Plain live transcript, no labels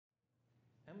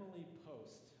Emily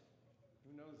Post.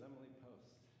 Who knows Emily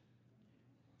Post?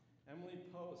 Emily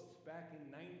Post, back in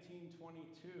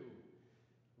 1922,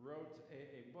 wrote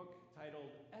a book titled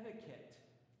Etiquette.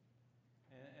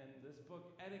 And this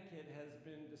book, Etiquette, has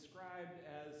been described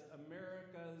as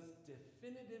America's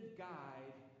definitive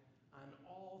guide on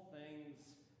all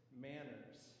things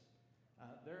manners.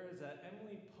 There is an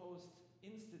Emily Post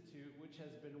Institute, which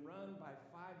has been run by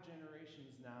 5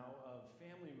 generations now of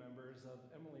family members of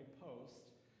Emily Post.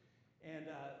 And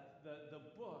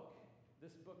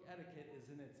this book, Etiquette, is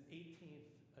in its 18th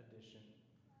edition.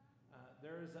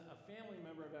 There is a family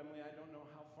member of Emily, I don't know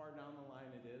how far down the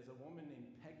line it is, a woman named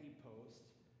Peggy Post,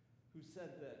 who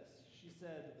said this. She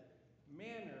said,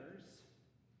 "Manners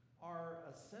are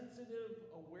a sensitive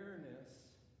awareness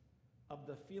of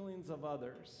the feelings of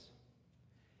others.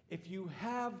 If you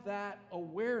have that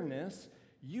awareness,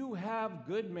 you have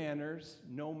good manners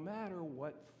no matter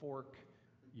what fork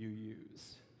you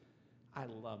use." I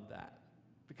love that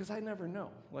because I never know,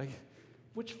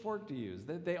 which fork to use.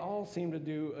 They all seem to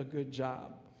do a good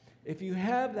job. If you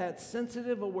have that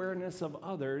sensitive awareness of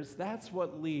others, that's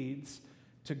what leads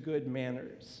to good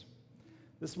manners.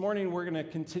 This morning, we're going to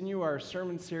continue our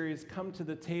sermon series, Come to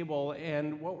the Table,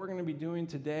 and what we're going to be doing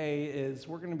today is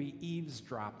we're going to be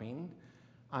eavesdropping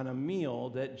on a meal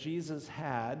that Jesus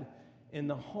had in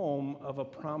the home of a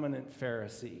prominent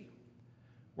Pharisee.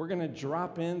 We're going to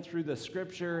drop in through the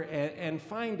scripture and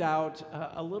find out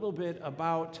a little bit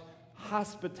about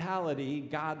hospitality,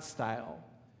 God style.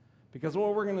 Because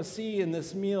what we're going to see in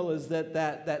this meal is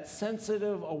that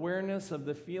sensitive awareness of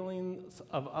the feelings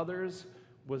of others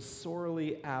was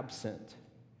sorely absent.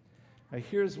 Now,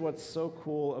 here's what's so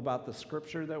cool about the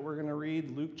scripture that we're going to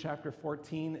read, Luke chapter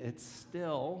 14. It's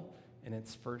still in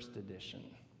its first edition.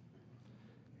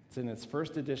 It's in its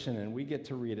first edition, and we get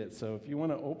to read it. So if you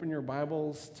want to open your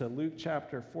Bibles to Luke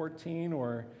chapter 14,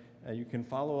 or you can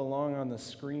follow along on the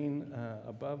screen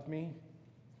above me.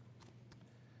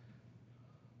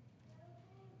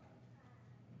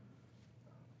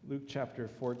 Luke chapter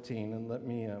 14, and let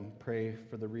me pray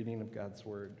for the reading of God's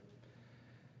word.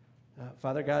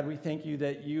 Father God, we thank you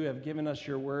that you have given us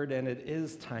your word, and it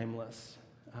is timeless.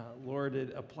 Lord,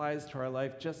 it applies to our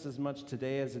life just as much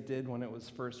today as it did when it was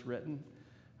first written.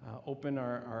 Open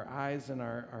our eyes and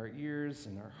our ears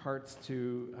and our hearts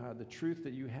to the truth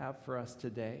that you have for us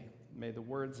today. May the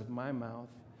words of my mouth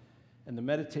and the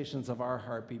meditations of our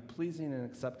heart be pleasing and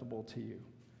acceptable to you.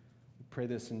 We pray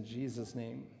this in Jesus'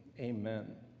 name.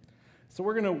 Amen. So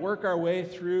we're going to work our way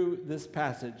through this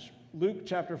passage. Luke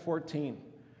chapter 14.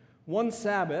 One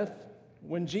Sabbath,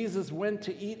 when Jesus went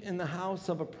to eat in the house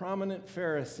of a prominent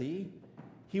Pharisee,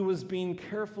 he was being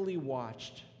carefully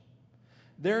watched.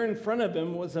 There in front of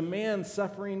him was a man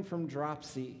suffering from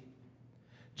dropsy.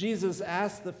 Jesus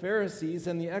asked the Pharisees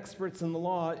and the experts in the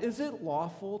law, "Is it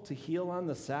lawful to heal on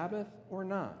the Sabbath or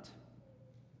not?"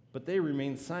 But they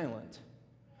remained silent.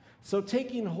 So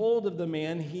taking hold of the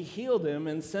man, he healed him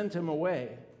and sent him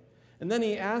away. And then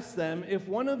he asked them, "If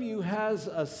one of you has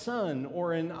a son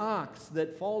or an ox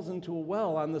that falls into a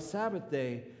well on the Sabbath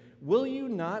day, will you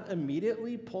not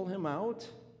immediately pull him out?"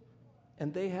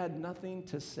 And they had nothing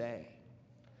to say.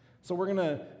 So we're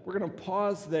gonna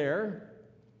pause there.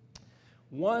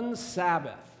 One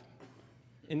Sabbath.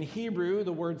 In Hebrew,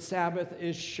 the word Sabbath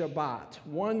is Shabbat.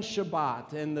 One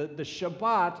Shabbat. And the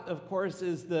Shabbat, of course,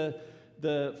 is the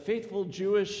faithful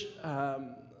Jewish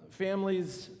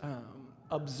family's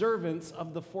observance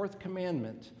of the fourth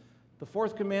commandment. The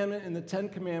fourth commandment in the 10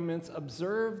 Commandments: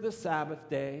 observe the Sabbath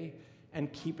day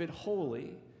and keep it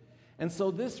holy. And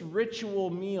so this ritual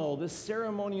meal, this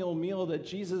ceremonial meal that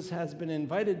Jesus has been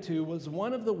invited to, was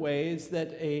one of the ways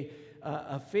that a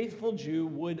faithful Jew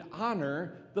would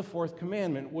honor the fourth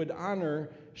commandment, would honor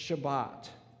Shabbat.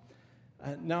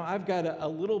 Now, I've got a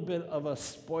little bit of a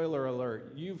spoiler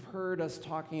alert. You've heard us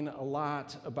talking a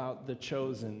lot about The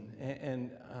Chosen.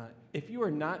 And if you are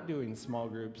not doing small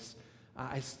groups,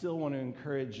 I still want to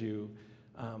encourage you,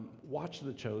 watch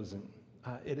The Chosen.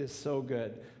 It is so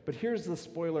good. But here's the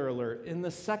spoiler alert. In the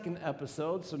second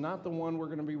episode, so not the one we're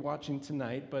going to be watching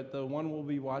tonight, but the one we'll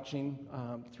be watching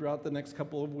throughout the next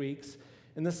couple of weeks,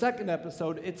 in the second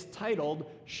episode, it's titled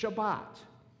Shabbat.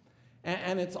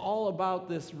 And it's all about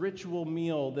this ritual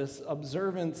meal, this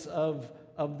observance of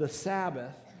the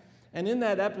Sabbath. And in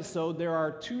that episode, there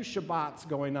are 2 Shabbats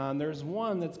going on. There's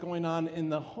one that's going on in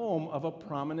the home of a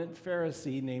prominent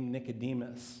Pharisee named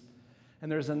Nicodemus.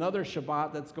 And there's another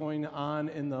Shabbat that's going on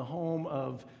in the home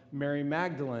of Mary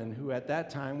Magdalene, who at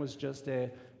that time was just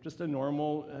a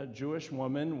normal Jewish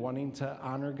woman wanting to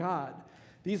honor God.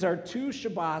 These are two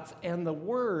Shabbats, and the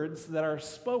words that are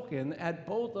spoken at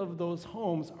both of those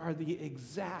homes are the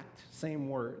exact same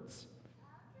words.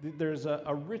 There's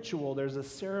a ritual, there's a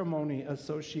ceremony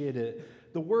associated.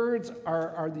 The words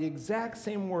are the exact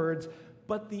same words,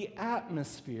 but the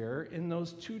atmosphere in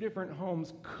those two different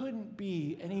homes couldn't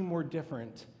be any more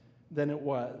different than it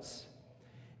was.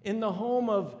 In the home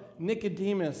of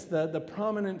Nicodemus, the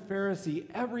prominent Pharisee,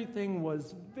 everything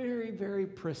was very, very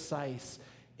precise.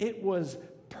 It was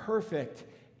perfect,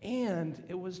 and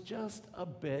it was just a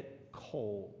bit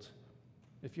cold.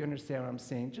 If you understand what I'm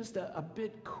saying, just a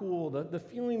bit cool. The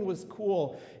feeling was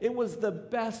cool. It was the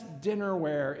best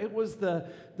dinnerware. It was the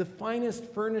finest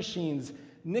furnishings.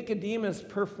 Nicodemus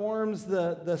performs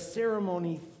the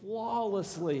ceremony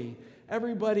flawlessly.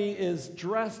 Everybody is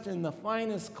dressed in the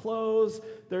finest clothes.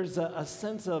 There's a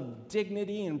sense of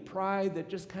dignity and pride that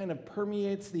just kind of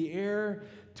permeates the air.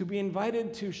 To be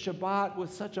invited to Shabbat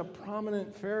with such a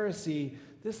prominent Pharisee,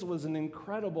 this was an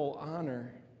incredible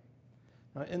honor.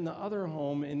 In the other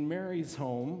home, in Mary's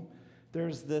home,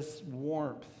 there's this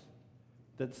warmth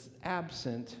that's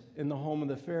absent in the home of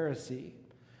the Pharisee.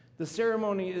 The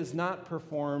ceremony is not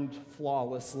performed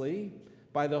flawlessly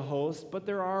by the host, but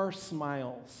there are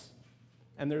smiles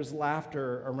and there's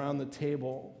laughter around the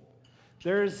table.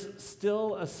 There's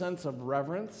still a sense of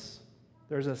reverence.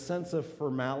 There's a sense of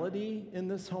formality in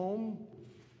this home,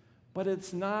 but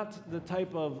it's not the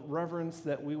type of reverence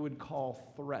that we would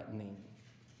call threatening.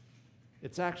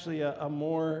 It's actually a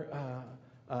more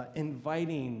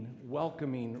inviting,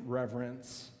 welcoming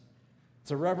reverence. It's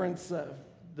a reverence,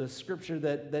 the scripture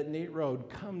that Nate wrote,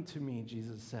 "Come to me,"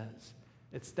 Jesus says.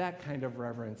 It's that kind of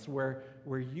reverence where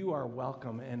you are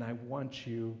welcome and I want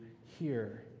you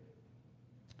here.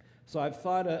 So I've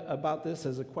thought about this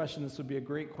as a question. This would be a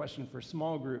great question for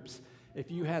small groups. If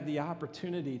you had the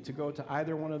opportunity to go to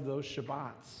either one of those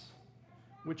Shabbats,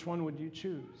 which one would you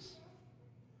choose?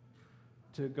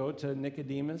 To go to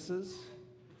Nicodemus's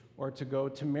or to go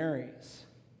to Mary's?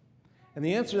 And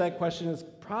the answer to that question is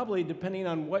probably depending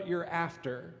on what you're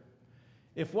after.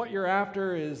 If what you're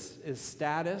after is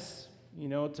status,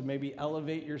 to maybe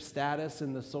elevate your status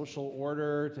in the social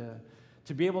order,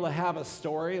 to be able to have a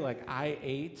story like I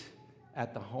ate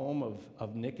at the home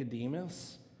of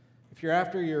Nicodemus. If you're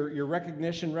after your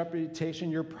recognition,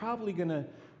 reputation, you're probably going to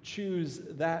choose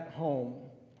that home.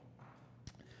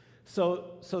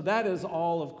 So that is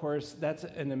all, of course, that's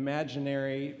an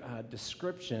imaginary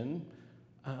description,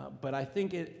 but I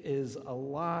think it is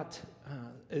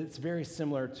it's very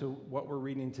similar to what we're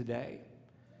reading today.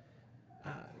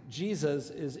 Jesus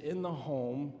is in the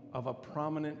home of a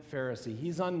prominent Pharisee.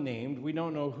 He's unnamed. We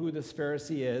don't know who this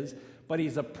Pharisee is, but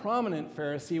he's a prominent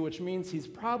Pharisee, which means he's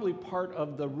probably part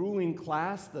of the ruling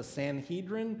class, the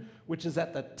Sanhedrin, which is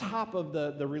at the top of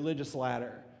the religious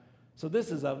ladder. So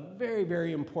this is a very,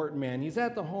 very important man. He's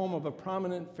at the home of a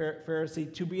prominent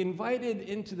Pharisee. To be invited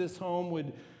into this home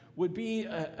would be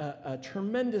a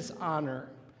tremendous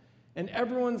honor. And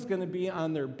everyone's going to be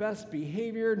on their best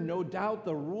behavior. No doubt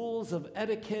the rules of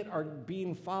etiquette are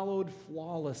being followed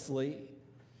flawlessly.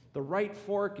 The right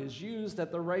fork is used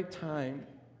at the right time.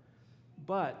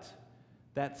 But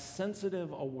that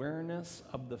sensitive awareness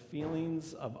of the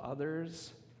feelings of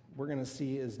others, we're going to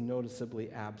see, is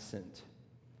noticeably absent.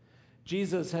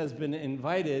 Jesus has been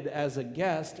invited as a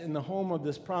guest in the home of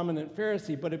this prominent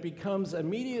Pharisee, but it becomes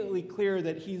immediately clear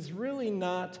that he's really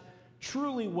not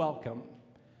truly welcome.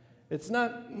 It's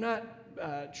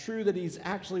not true that he's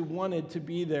actually wanted to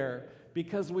be there,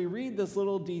 because we read this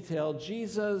little detail.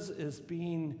 Jesus is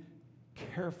being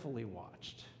carefully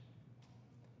watched.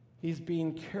 He's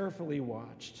being carefully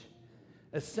watched.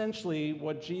 Essentially,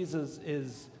 what Jesus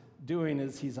is doing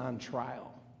is he's on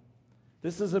trial.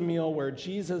 This is a meal where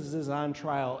Jesus is on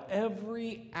trial.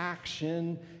 Every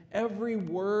action, every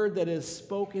word that is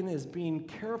spoken is being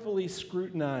carefully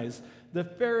scrutinized. The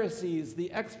Pharisees,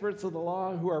 the experts of the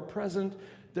law who are present,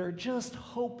 they're just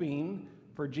hoping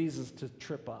for Jesus to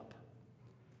trip up,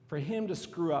 for him to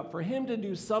screw up, for him to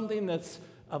do something that's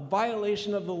a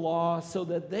violation of the law so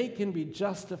that they can be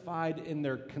justified in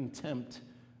their contempt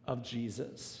of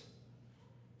Jesus.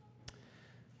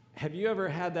 Have you ever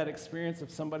had that experience of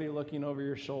somebody looking over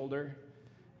your shoulder?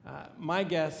 My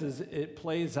guess is it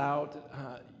plays out,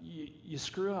 you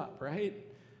screw up, right?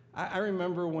 I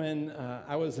remember when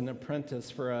I was an apprentice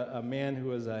for a man who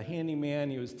was a handyman.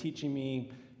 He was teaching me,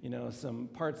 some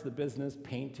parts of the business,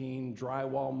 painting,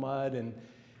 drywall, mud, and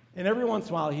every once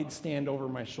in a while he'd stand over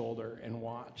my shoulder and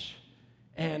watch.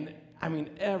 And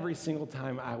every single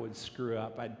time I would screw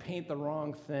up. I'd paint the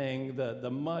wrong thing. The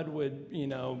mud would,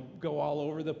 go all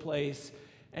over the place.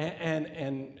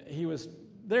 And he was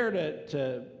there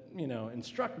to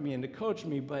instruct me and to coach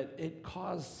me, but it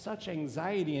caused such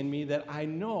anxiety in me that I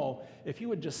know if he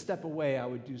would just step away, I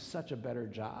would do such a better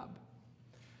job.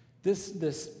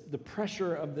 The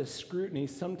pressure of this scrutiny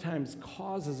sometimes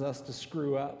causes us to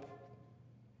screw up.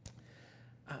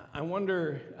 I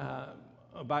wonder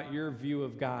about your view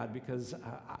of God, because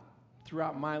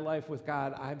throughout my life with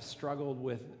God, I've struggled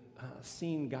with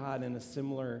seeing God in a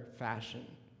similar fashion,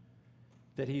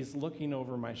 that he's looking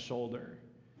over my shoulder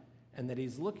and that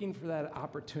he's looking for that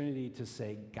opportunity to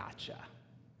say, gotcha.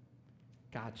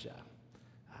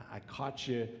 I caught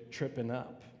you tripping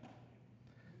up.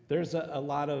 There's a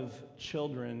lot of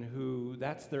children who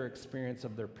that's their experience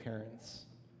of their parents.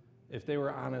 If they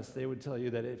were honest, they would tell you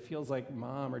that it feels like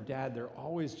mom or dad, they're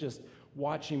always just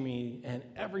watching me, and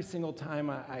every single time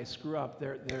I screw up,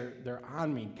 they're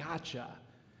on me, gotcha.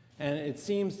 And it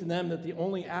seems to them that the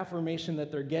only affirmation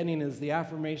that they're getting is the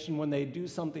affirmation when they do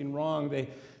something wrong.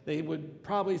 They would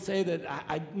probably say that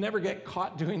I never get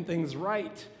caught doing things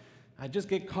right. I just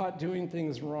get caught doing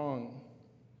things wrong.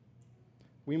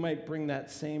 We might bring that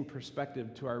same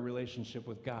perspective to our relationship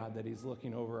with God, that he's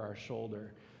looking over our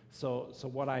shoulder. So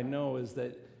what I know is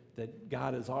that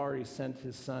God has already sent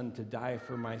his son to die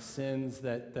for my sins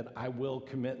that I will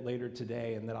commit later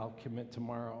today and that I'll commit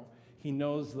tomorrow. He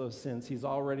knows those sins. He's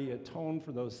already atoned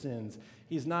for those sins.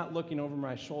 He's not looking over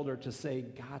my shoulder to say,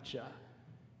 gotcha.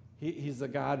 He's a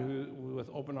God who with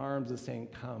open arms is saying,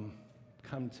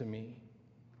 come to me.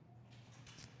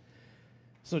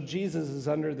 So Jesus is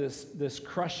under this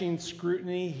crushing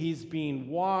scrutiny. He's being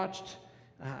watched.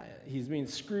 He's being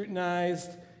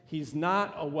scrutinized. He's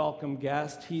not a welcome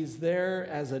guest. He's there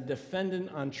as a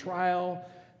defendant on trial.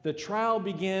 The trial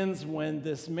begins when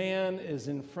this man is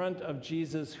in front of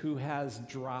Jesus who has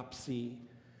dropsy.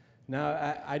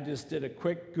 Now, I just did a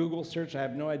quick Google search. I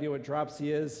have no idea what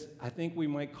dropsy is. I think we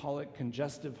might call it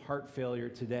congestive heart failure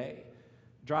today.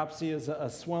 Dropsy is a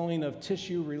swelling of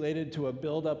tissue related to a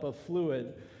buildup of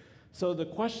fluid. So the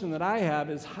question that I have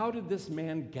is, how did this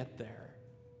man get there?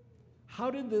 How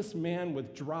did this man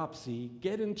with dropsy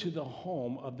get into the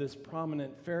home of this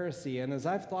prominent Pharisee? And as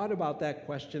I've thought about that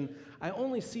question, I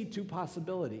only see two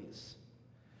possibilities.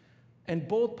 And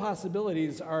both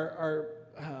possibilities are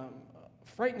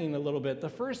frightening a little bit. The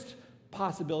first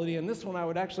possibility, and this one I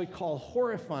would actually call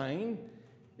horrifying,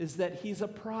 is that he's a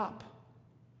prop.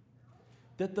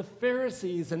 That the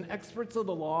Pharisees and experts of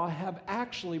the law have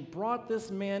actually brought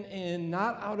this man in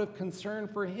not out of concern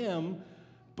for him,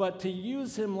 but to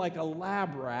use him like a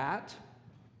lab rat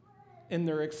in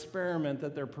their experiment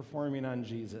that they're performing on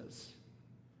Jesus.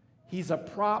 He's a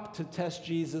prop to test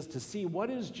Jesus, to see what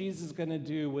is Jesus going to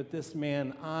do with this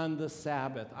man on the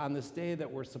Sabbath, on this day that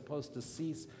we're supposed to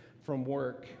cease from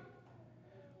work.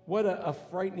 What a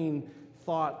frightening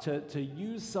thought to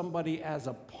use somebody as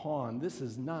a pawn. This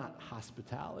is not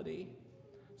hospitality.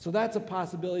 So that's a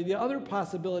possibility. The other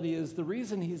possibility is the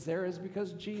reason he's there is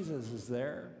because Jesus is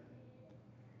there,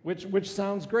 which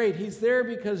sounds great. He's there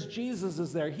because Jesus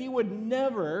is there. He would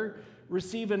never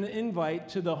receive an invite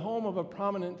to the home of a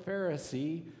prominent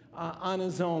Pharisee on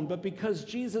his own, but because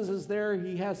Jesus is there,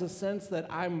 he has a sense that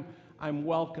I'm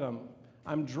welcome.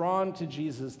 I'm drawn to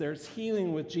Jesus. There's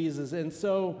healing with Jesus, and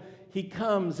so he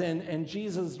comes and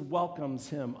Jesus welcomes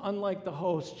him. Unlike the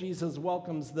host, Jesus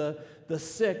welcomes the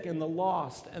sick and the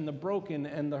lost and the broken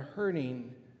and the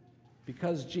hurting.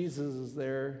 Because Jesus is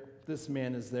there, this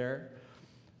man is there.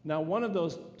 Now, one of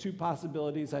those two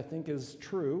possibilities I think is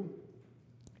true,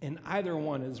 and either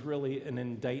one is really an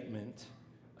indictment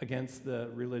against the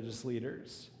religious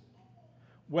leaders.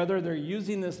 Whether they're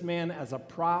using this man as a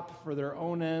prop for their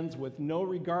own ends with no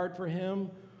regard for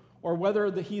him, or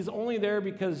whether he's only there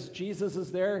because Jesus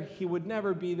is there, he would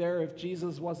never be there if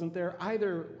Jesus wasn't there.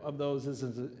 Either of those is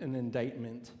an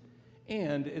indictment,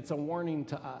 and it's a warning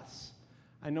to us.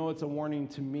 I know it's a warning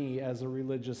to me as a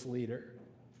religious leader.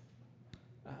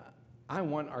 I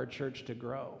want our church to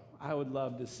grow. I would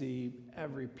love to see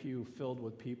every pew filled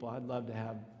with people. I'd love to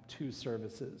have 2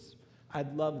 services.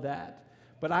 I'd love that.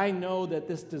 But I know that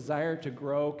this desire to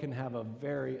grow can have a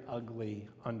very ugly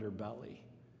underbelly.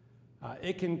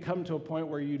 It can come to a point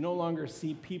where you no longer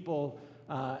see people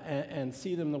and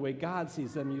see them the way God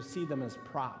sees them. You see them as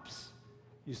props.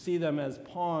 You see them as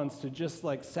pawns to just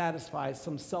like satisfy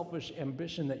some selfish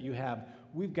ambition that you have.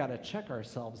 We've got to check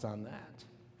ourselves on that.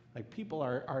 Like people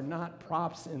are not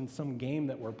props in some game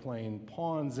that we're playing,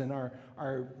 pawns in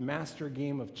our master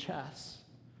game of chess.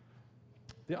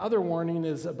 The other warning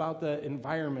is about the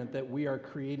environment that we are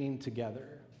creating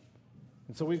together.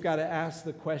 And so we've got to ask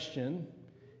the question,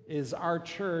 is our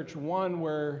church one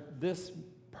where this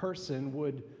person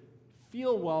would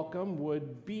feel welcome,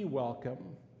 would be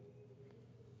welcome?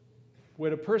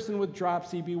 Would a person with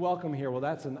dropsy be welcome here? Well,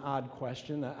 that's an odd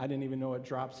question. I didn't even know what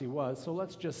dropsy was, so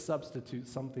let's just substitute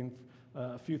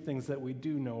a few things that we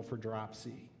do know for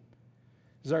dropsy.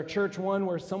 Is our church one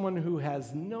where someone who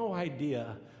has no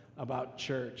idea about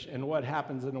church and what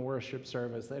happens in a worship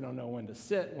service, they don't know when to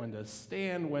sit, when to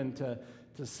stand, when to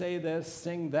say this,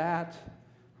 sing that,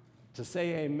 to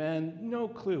say amen, no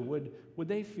clue. Would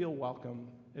they feel welcome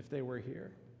if they were here?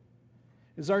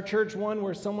 Is our church one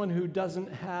where someone who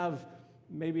doesn't have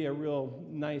maybe a real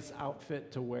nice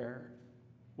outfit to wear,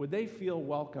 would they feel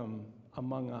welcome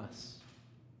among us?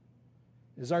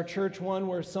 Is our church one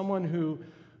where someone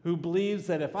who believes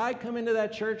that if I come into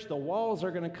that church, the walls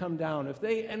are going to come down? If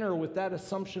they enter with that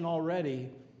assumption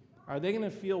already, are they going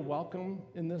to feel welcome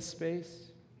in this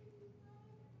space?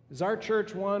 Is our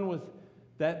church one with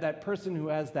that person who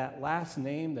has that last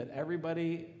name that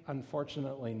everybody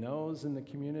unfortunately knows in the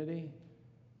community?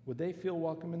 Would they feel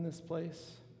welcome in this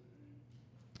place?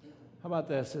 How about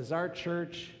this? Is our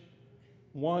church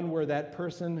one where that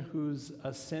person who's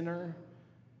a sinner,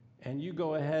 and you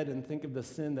go ahead and think of the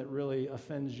sin that really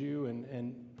offends you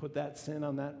and put that sin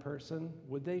on that person,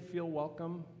 would they feel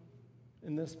welcome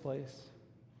in this place?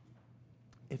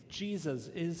 If Jesus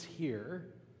is here,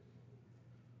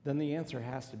 then the answer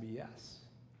has to be yes.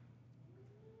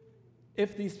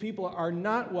 If these people are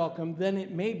not welcome, then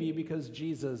it may be because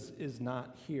Jesus is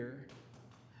not here.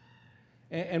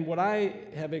 And what I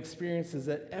have experienced is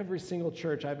that every single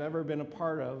church I've ever been a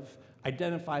part of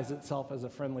identifies itself as a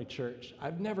friendly church.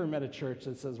 I've never met a church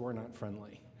that says we're not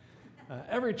friendly.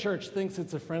 Every church thinks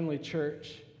it's a friendly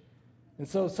church. And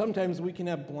so sometimes we can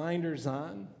have blinders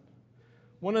on.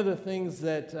 One of the things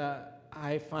that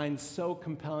I find so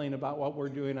compelling about what we're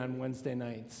doing on Wednesday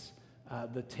nights,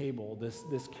 the table,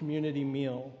 this community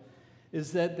meal,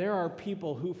 is that there are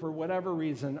people who, for whatever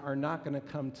reason, are not going to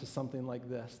come to something like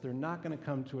this. They're not going to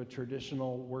come to a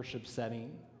traditional worship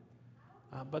setting,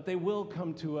 but they will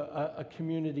come to a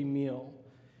community meal.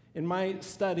 In my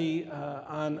study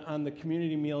on the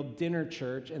community meal dinner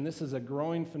church, and this is a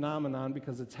growing phenomenon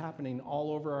because it's happening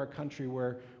all over our country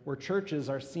where churches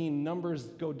are seeing numbers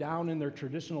go down in their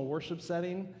traditional worship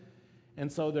setting, and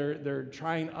so they're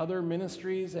trying other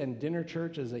ministries, and dinner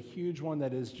church is a huge one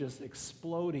that is just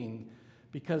exploding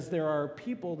because there are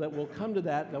people that will come to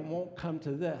that won't come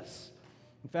to this.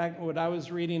 In fact, what I was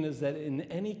reading is that in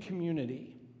any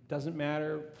community, doesn't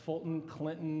matter, Fulton,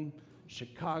 Clinton,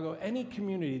 Chicago, any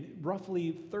community,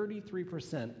 roughly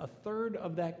 33%, a third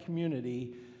of that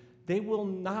community, they will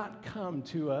not come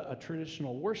to a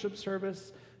traditional worship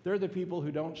service. They're the people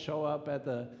who don't show up at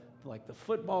the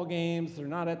football games. They're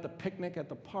not at the picnic at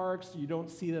the parks. You don't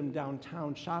see them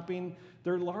downtown shopping.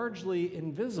 They're largely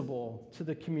invisible to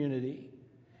the community.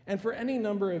 And for any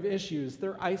number of issues,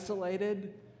 they're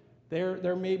isolated.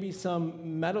 There may be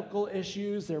some medical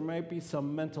issues. There might be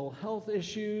some mental health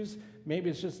issues.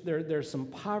 Maybe it's just there's some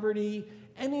poverty.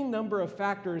 Any number of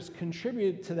factors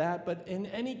contribute to that, but in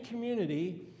any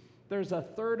community, there's a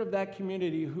third of that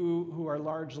community who are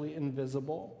largely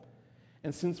invisible.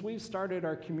 And since we've started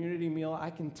our community meal, I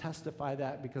can testify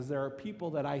that because there are people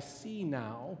that I see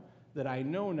now, that I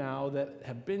know now, that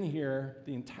have been here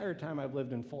the entire time I've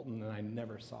lived in Fulton, and I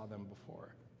never saw them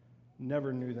before,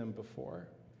 never knew them before.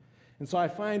 And so I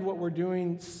find what we're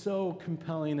doing so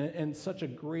compelling and such a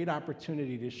great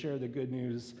opportunity to share the good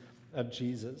news of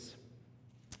Jesus.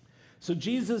 So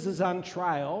Jesus is on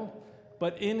trial,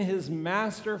 but in his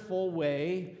masterful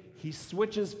way, he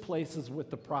switches places with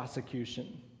the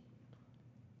prosecution.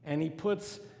 And he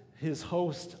puts his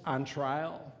host on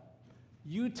trial.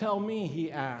 You tell me,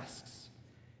 he asks,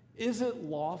 is it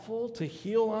lawful to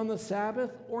heal on the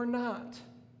Sabbath or not?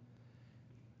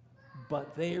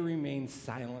 But they remain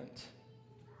silent.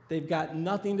 They've got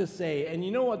nothing to say. And you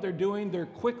know what they're doing? They're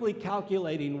quickly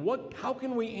calculating, how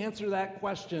can we answer that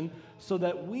question so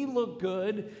that we look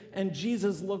good and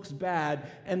Jesus looks bad?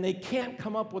 And they can't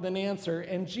come up with an answer.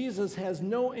 And Jesus has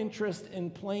no interest in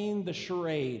playing the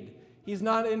charade. He's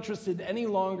not interested any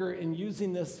longer in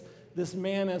using this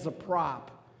man as a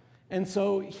prop. And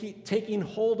so taking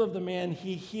hold of the man,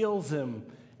 he heals him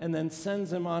and then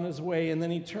sends him on his way. And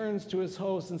then he turns to his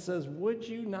host and says, would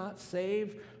you not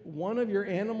save one of your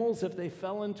animals if they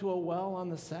fell into a well on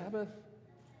the Sabbath?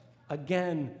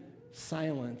 Again,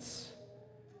 silence.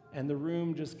 And the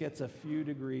room just gets a few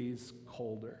degrees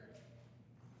colder.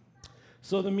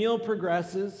 So the meal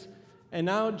progresses. And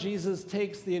now Jesus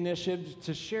takes the initiative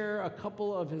to share a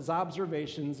couple of his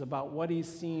observations about what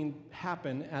he's seen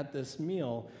happen at this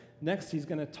meal. Next, he's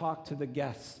going to talk to the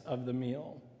guests of the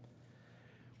meal.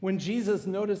 When Jesus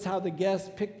noticed how the guests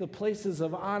picked the places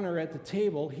of honor at the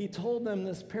table, he told them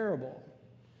this parable.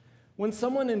 When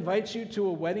someone invites you to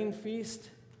a wedding feast,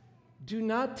 do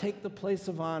not take the place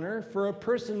of honor, for a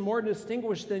person more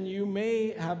distinguished than you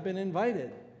may have been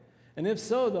invited. And if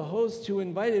so, the host who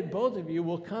invited both of you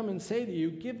will come and say to you,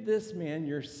 'Give this man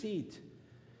your seat.'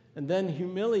 And then,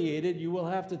 humiliated, you will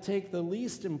have to take the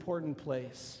least important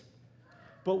place.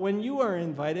 But when you are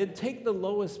invited, take the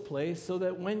lowest place, so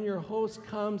that when your host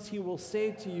comes, he will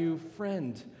say to you,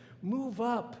 'Friend, move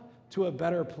up to a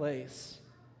better place.'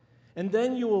 And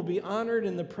then you will be honored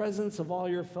in the presence of all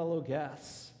your fellow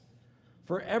guests.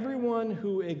 For everyone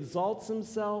who exalts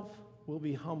himself will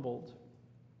be humbled,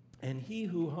 and he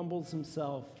who humbles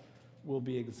himself will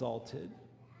be exalted."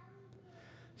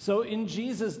 So in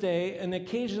Jesus' day, an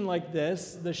occasion like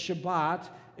this, the Shabbat,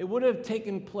 it would have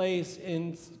taken place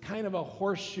in kind of a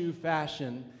horseshoe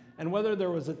fashion. And whether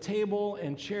there was a table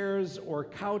and chairs or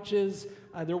couches,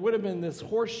 there would have been this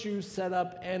horseshoe set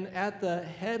up, and at the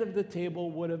head of the table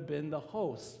would have been the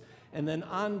host. And then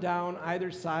on down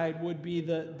either side would be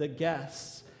the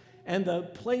guests. And the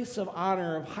place of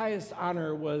honor, of highest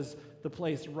honor, was the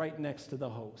place right next to the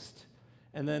host.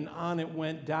 And then on it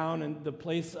went down, and the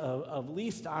place of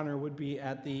least honor would be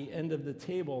at the end of the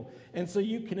table. And so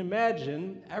you can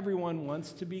imagine everyone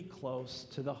wants to be close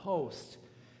to the host.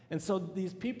 And so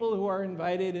these people who are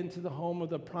invited into the home of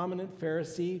the prominent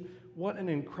Pharisee, what an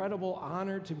incredible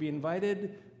honor to be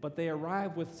invited, but they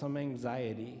arrive with some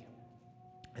anxiety.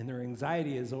 And their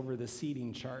anxiety is over the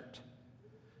seating chart.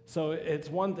 So it's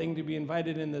one thing to be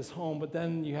invited in this home, but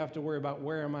then you have to worry about,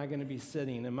 where am I going to be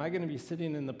sitting? Am I going to be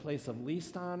sitting in the place of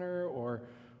least honor, or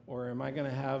am I going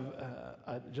to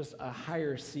have just a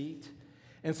higher seat?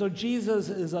 And so Jesus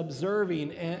is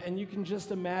observing, and you can just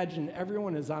imagine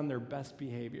everyone is on their best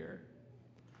behavior.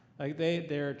 Like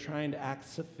they're trying to act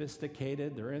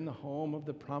sophisticated. They're in the home of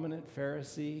the prominent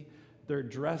Pharisee. They're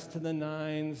dressed to the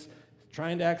nines,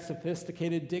 trying to act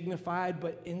sophisticated, dignified,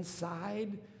 but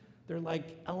inside, they're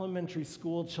like elementary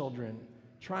school children,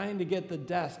 trying to get the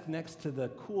desk next to the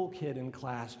cool kid in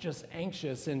class, just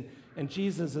anxious. And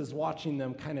Jesus is watching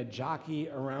them kind of jockey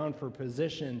around for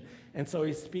position. And so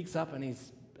he speaks up and he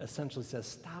essentially says,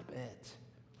 "Stop it.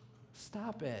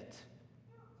 Stop it.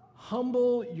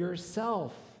 Humble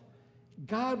yourself.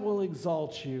 God will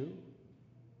exalt you."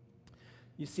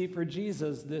 You see, for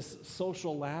Jesus, this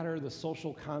social ladder, the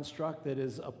social construct that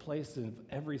is a place in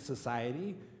every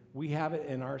society, we have it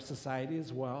in our society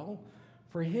as well.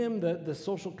 For him, the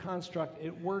social construct,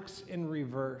 it works in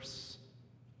reverse.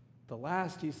 The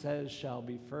last, he says, shall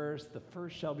be first. The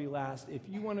first shall be last. If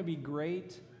you want to be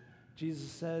great, Jesus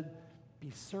said,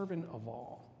 be servant of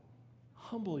all.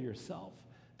 Humble yourself.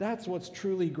 That's what's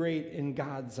truly great in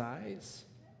God's eyes.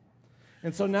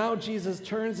 And so now Jesus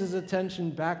turns his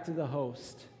attention back to the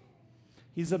host.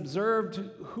 He's observed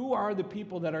who are the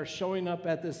people that are showing up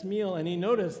at this meal, and he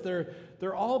noticed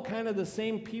they're all kind of the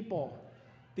same people.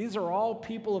 These are all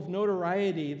people of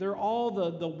notoriety. They're all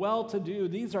the well-to-do.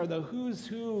 These are the who's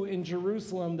who in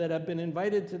Jerusalem that have been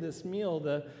invited to this meal,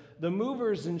 the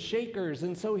movers and shakers.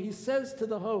 And so he says to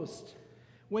the host,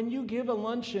 when you give a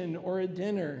luncheon or a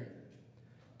dinner,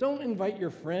 don't invite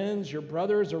your friends, your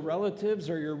brothers or relatives,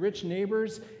 or your rich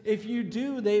neighbors. If you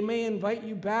do, they may invite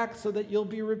you back so that you'll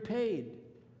be repaid.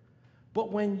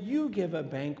 But when you give a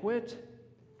banquet,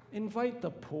 invite the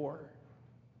poor,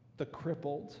 the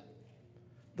crippled,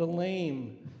 the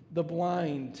lame, the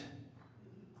blind,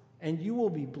 and you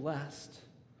will be blessed.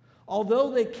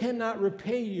 Although they cannot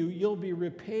repay you, you'll be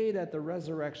repaid at the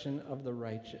resurrection of the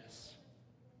righteous.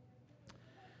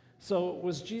 So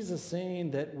was Jesus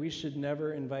saying that we should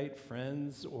never invite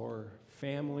friends or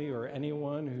family or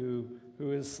anyone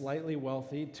who is slightly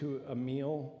wealthy to a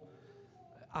meal?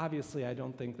 Obviously, I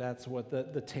don't think that's what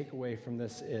the takeaway from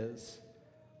this is.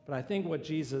 But I think what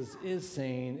Jesus is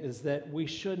saying is that we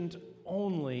shouldn't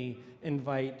only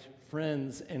invite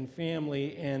friends and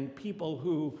family and people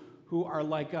who are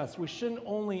like us. We shouldn't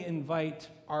only invite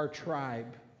our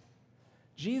tribe.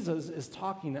 Jesus is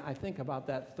talking, I think, about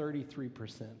that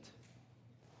 33%.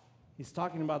 He's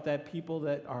talking about that people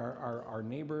that are our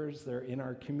neighbors, they're in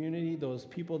our community, those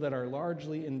people that are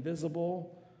largely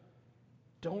invisible.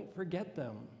 Don't forget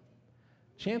them.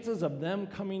 Chances of them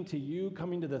coming to you,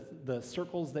 coming to the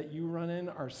circles that you run in,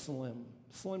 are slim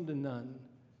to none.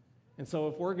 And so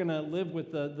if we're going to live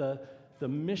with the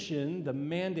mission, the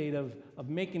mandate of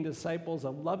making disciples,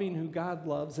 of loving who God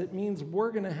loves, it means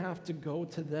we're going to have to go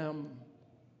to them.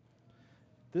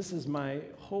 This is my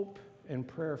hope and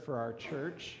prayer for our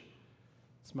church.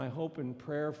 It's my hope and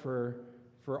prayer for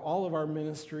all of our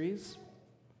ministries.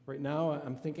 Right now,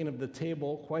 I'm thinking of the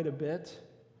table quite a bit.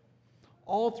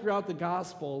 All throughout the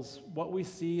Gospels, what we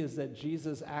see is that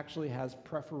Jesus actually has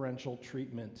preferential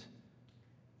treatment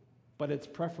but it's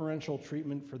preferential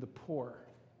treatment for the poor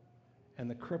and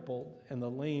the crippled and the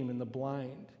lame and the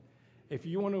blind. If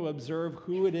you want to observe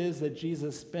who it is that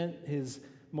Jesus spent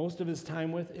most of his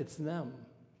time with, it's them.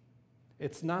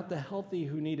 It's not the healthy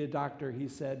who need a doctor, he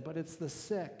said, but it's the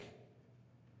sick.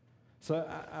 So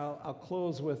I'll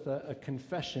close with a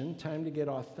confession, time to get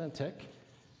authentic.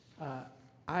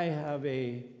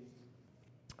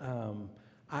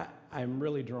 I'm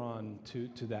really drawn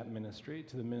to that ministry,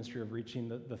 to the ministry of reaching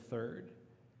the third.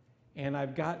 And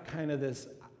I've got kind of this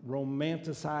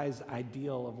romanticized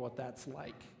ideal of what that's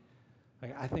like.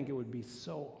 I think it would be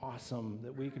so awesome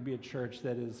that we could be a church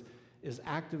that is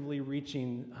actively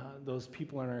reaching those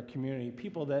people in our community,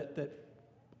 people that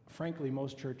frankly,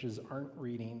 most churches aren't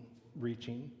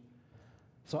reaching.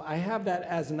 So I have that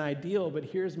as an ideal, but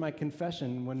here's my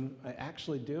confession. When I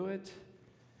actually do it,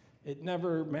 it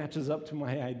never matches up to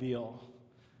my ideal.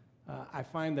 I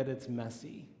find that it's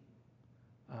messy.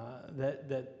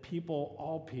 That people,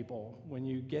 all people, when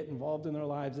you get involved in their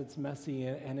lives, it's messy,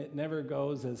 and it never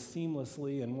goes as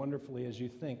seamlessly and wonderfully as you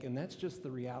think. And that's just the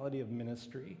reality of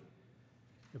ministry.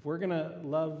 If we're going to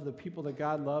love the people that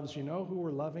God loves, you know who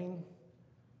we're loving?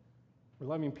 We're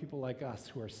loving people like us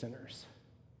who are sinners.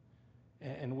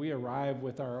 And we arrive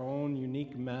with our own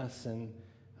unique mess, and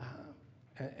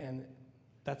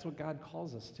that's what God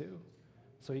calls us to.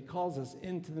 So he calls us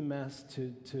into the mess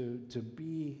to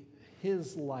be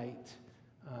his light,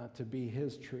 to be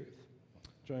his truth.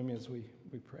 Join me as we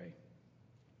pray.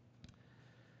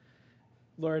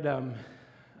 Lord,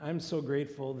 I'm so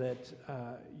grateful that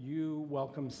you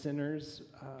welcome sinners.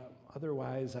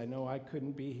 Otherwise, I know I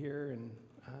couldn't be here, and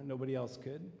nobody else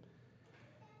could.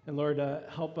 And Lord,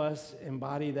 help us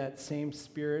embody that same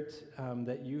spirit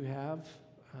that you have,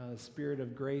 spirit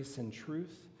of grace and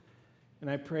truth. And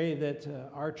I pray that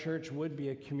our church would be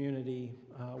a community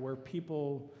where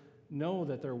people know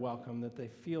that they're welcome, that they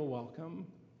feel welcome.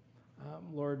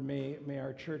 Lord, may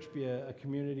our church be a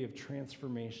community of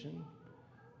transformation,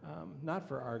 not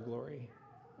for our glory,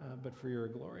 but for your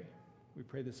glory. We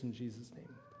pray this in Jesus'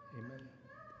 name. Amen.